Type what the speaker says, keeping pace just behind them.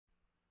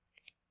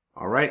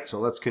Alright, so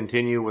let's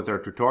continue with our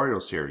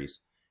tutorial series.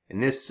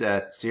 In this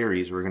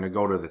series, we're going to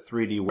go to the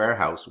 3D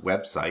Warehouse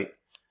website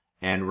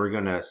and we're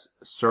going to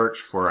search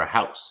for a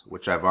house,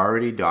 which I've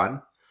already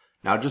done.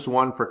 Now, just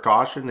one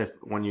precaution, if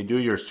when you do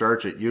your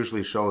search, it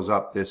usually shows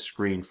up this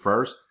screen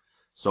first.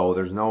 So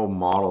there's no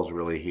models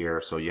really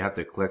here, so you have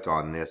to click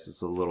on this.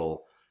 It's a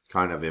little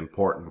kind of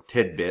important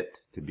tidbit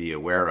to be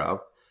aware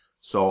of.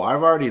 So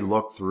I've already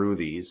looked through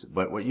these,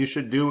 but what you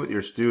should do with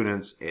your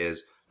students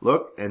is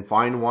look and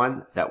find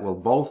one that will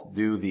both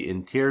do the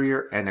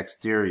interior and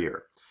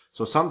exterior.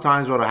 So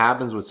sometimes what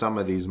happens with some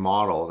of these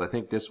models, I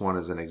think this one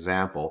is an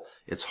example,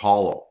 it's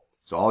hollow.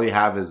 So all you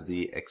have is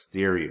the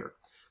exterior.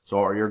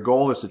 So your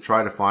goal is to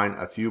try to find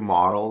a few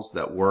models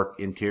that work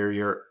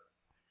interior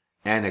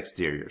and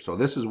exterior. So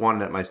this is one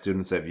that my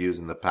students have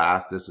used in the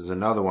past. This is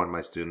another one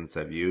my students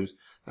have used.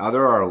 Now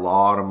there are a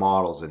lot of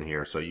models in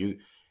here, so you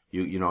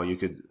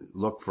could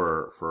look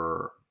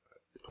for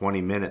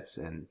 20 minutes,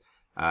 and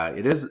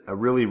it is a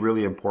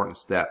really important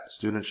step.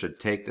 Students should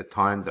take the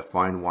time to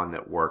find one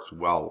that works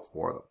well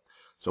for them.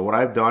 So what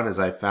I've done is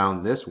I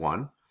found this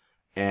one,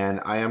 and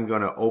I am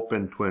going to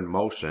open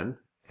Twinmotion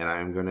and I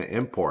am going to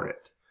import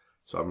it.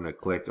 So I'm going to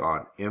click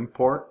on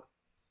import,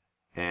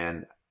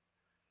 and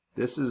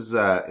this is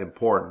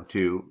important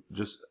too.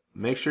 Just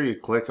make sure you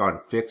click on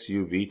fix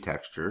UV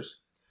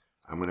textures.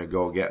 I'm going to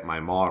go get my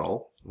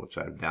model, which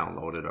I've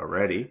downloaded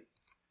already.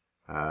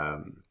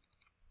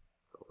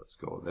 Let's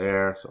go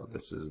there. So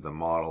this is the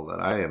model that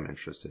I am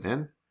interested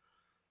in.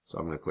 So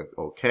I'm going to click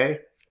OK.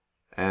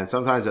 And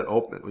sometimes it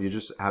opens, you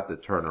just have to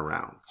turn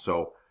around.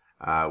 So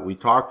we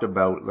talked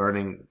about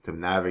learning to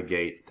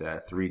navigate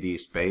 3D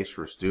space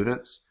for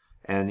students.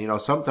 And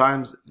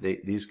sometimes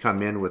these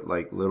come in with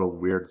like little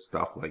weird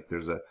stuff. Like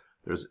there's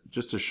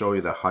just to show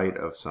you the height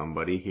of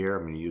somebody here.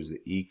 I'm going to use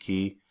the E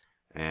key,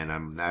 and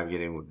I'm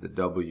navigating with the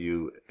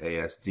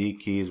WASD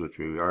keys, which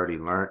we already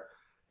learned.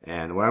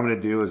 And what I'm going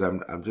to do is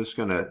I'm just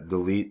going to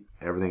delete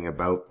everything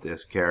about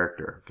this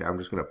character. Okay, I'm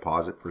just going to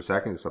pause it for a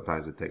second.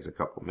 Sometimes it takes a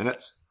couple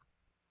minutes.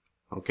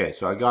 Okay,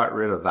 so I got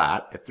rid of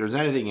that. If there's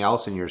anything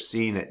else in your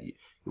scene that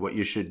what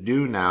you should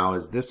do now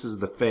is this is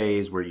the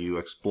phase where you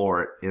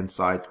explore it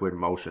inside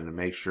Twinmotion to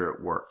make sure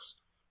it works.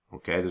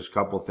 Okay, there's a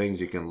couple things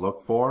you can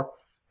look for,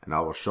 and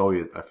I will show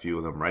you a few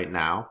of them right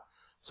now.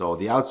 So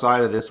the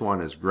outside of this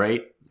one is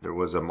great. There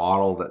was a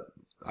model that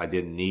I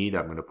didn't need.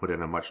 I'm going to put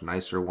in a much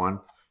nicer one.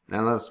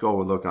 Now let's go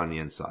and look on the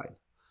inside.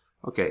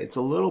 Okay, it's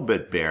a little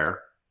bit bare,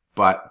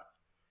 but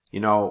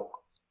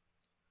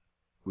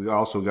we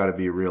also got to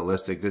be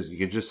realistic. You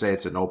could just say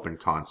it's an open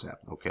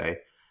concept, okay?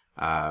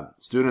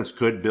 Students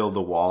could build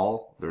a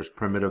wall. There's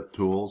primitive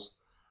tools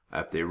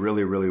if they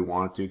really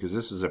want to, because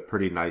this is a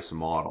pretty nice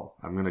model.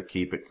 I'm going to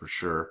keep it for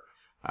sure.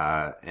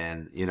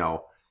 And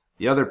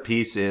the other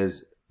piece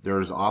is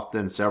there's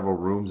often several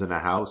rooms in a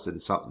house, and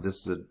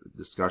this is a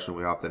discussion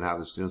we often have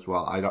with students.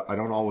 Well, I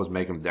don't always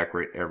make them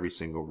decorate every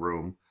single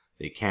room.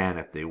 They can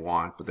if they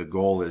want, but the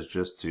goal is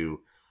just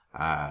to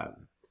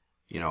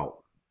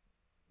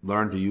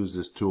learn to use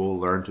this tool,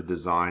 learn to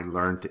design,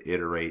 learn to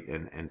iterate,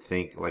 and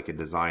think like a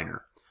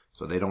designer.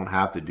 So they don't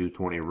have to do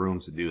 20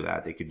 rooms to do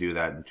that. They could do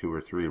that in 2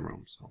 or 3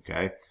 rooms,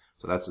 okay?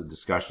 So that's a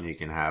discussion you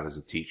can have as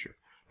a teacher.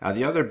 Now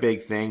the other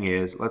big thing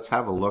is, let's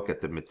have a look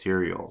at the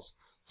materials.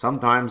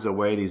 Sometimes the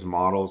way these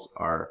models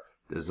are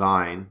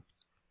designed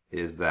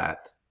is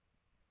that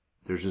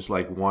there's just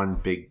like one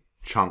big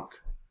chunk,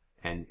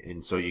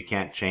 and so you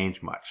can't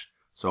change much.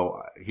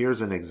 So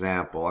here's an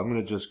example. I'm going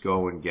to just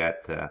go and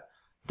get,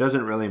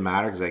 doesn't really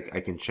matter because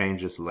I can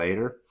change this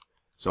later.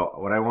 So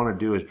what I want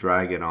to do is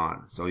drag it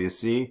on. So you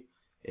see,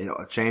 it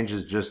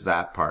changes just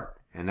that part,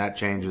 and that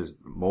changes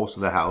most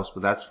of the house,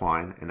 but that's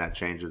fine, and that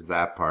changes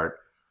that part.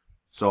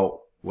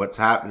 So what's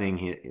happening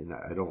here, and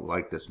I don't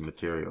like this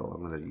material,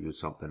 I'm going to use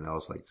something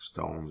else like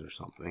stones or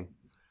something,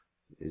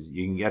 is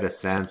you can get a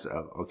sense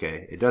of,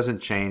 okay, it doesn't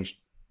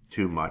change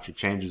too much. It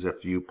changes a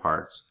few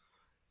parts.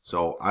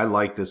 So I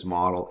like this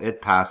model.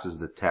 It passes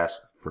the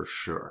test for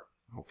sure.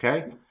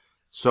 Okay?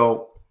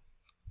 So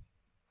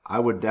I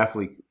would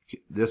definitely,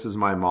 this is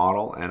my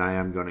model and I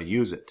am going to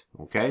use it.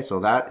 Okay?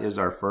 So that is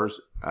our first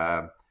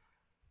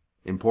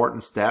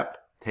important step.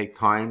 Take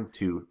time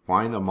to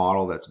find the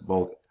model that's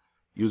both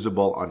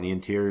usable on the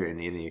interior and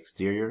in the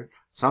exterior.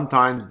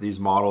 Sometimes these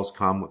models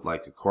come with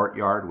like a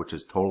courtyard, which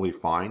is totally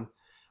fine.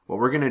 What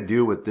we're going to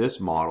do with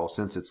this model,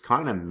 since it's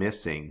kind of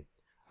missing,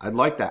 I'd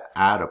like to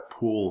add a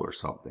pool or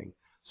something.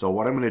 So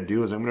what I'm going to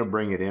do is I'm going to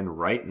bring it in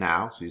right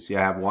now. So you see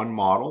I have one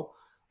model,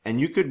 and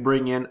you could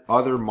bring in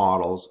other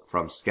models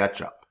from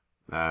SketchUp.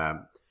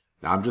 Now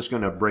I'm just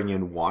going to bring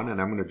in one,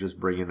 and I'm going to just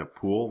bring in a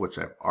pool, which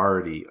I've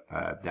already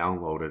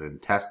downloaded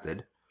and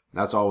tested.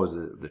 That's always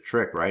the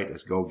trick, right?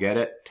 Is go get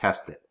it,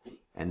 test it.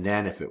 And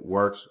then if it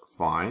works,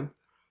 fine.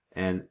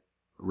 And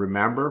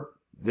remember,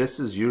 this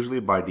is usually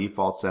by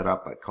default set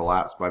up at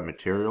collapse by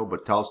material,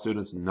 but tell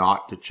students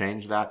not to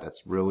change that.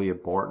 That's really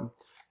important.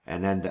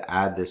 And then to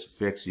add this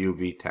fix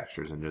UV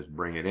textures and just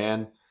bring it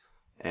in.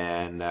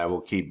 And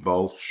we'll keep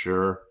both,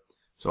 sure.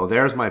 So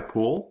there's my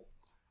pool.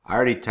 I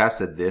already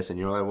tested this, and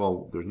you're like,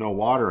 well, there's no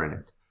water in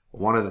it.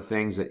 One of the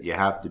things that you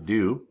have to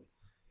do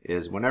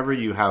is whenever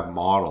you have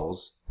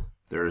models,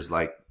 there's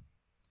like,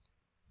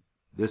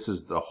 this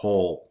is the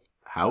whole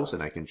house,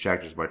 and I can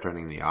check just by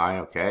turning the eye,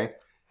 okay?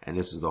 And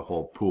this is the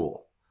whole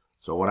pool.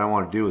 So what I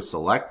want to do is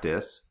select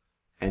this,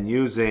 and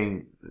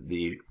using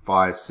the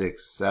 5,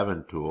 6,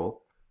 7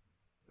 tool,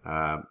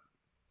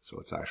 so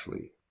it's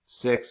actually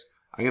 6,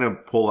 I'm going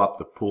to pull up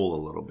the pool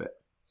a little bit.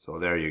 So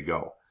there you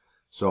go.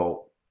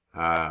 So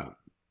I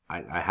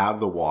have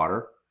the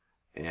water,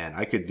 and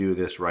I could do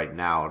this right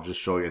now. I'll just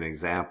show you an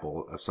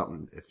example of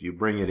something. If you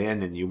bring it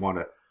in and you want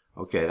to,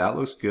 okay, that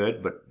looks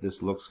good, but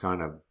this looks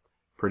kind of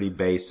pretty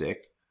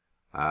basic.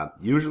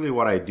 Usually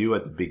what I do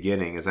at the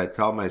beginning is I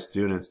tell my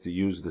students to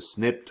use the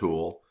snip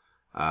tool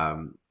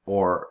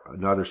or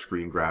another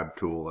screen grab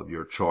tool of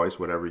your choice,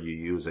 whatever you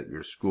use at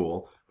your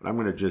school. But I'm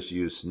going to just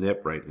use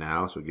snip right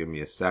now, so give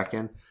me a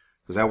second,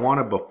 because I want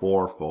a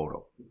before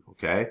photo,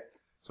 okay?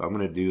 So I'm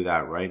going to do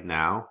that right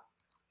now.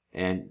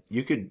 And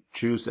you could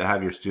choose to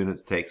have your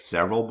students take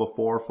several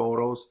before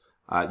photos.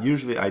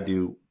 Usually I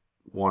do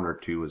 1 or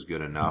 2 is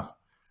good enough.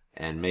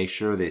 And make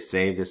sure they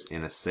save this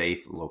in a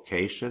safe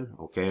location,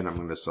 okay? And I'm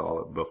going to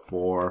solve it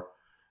before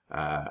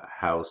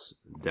house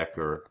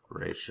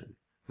decoration.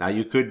 Now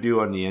you could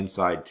do on the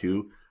inside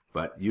too,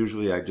 but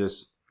usually I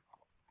just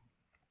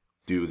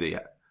do the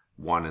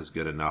 1 is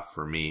good enough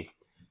for me.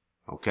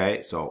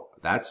 Okay, so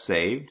that's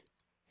saved.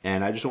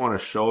 And I just want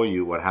to show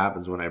you what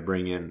happens when I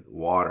bring in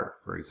water,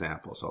 for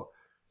example. So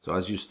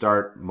as you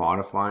start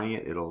modifying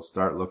it, it'll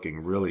start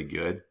looking really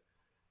good.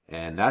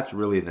 And that's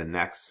really the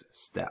next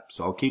step.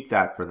 So I'll keep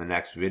that for the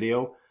next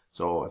video.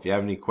 So if you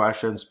have any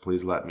questions,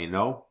 please let me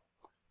know.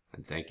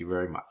 And thank you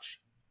very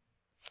much.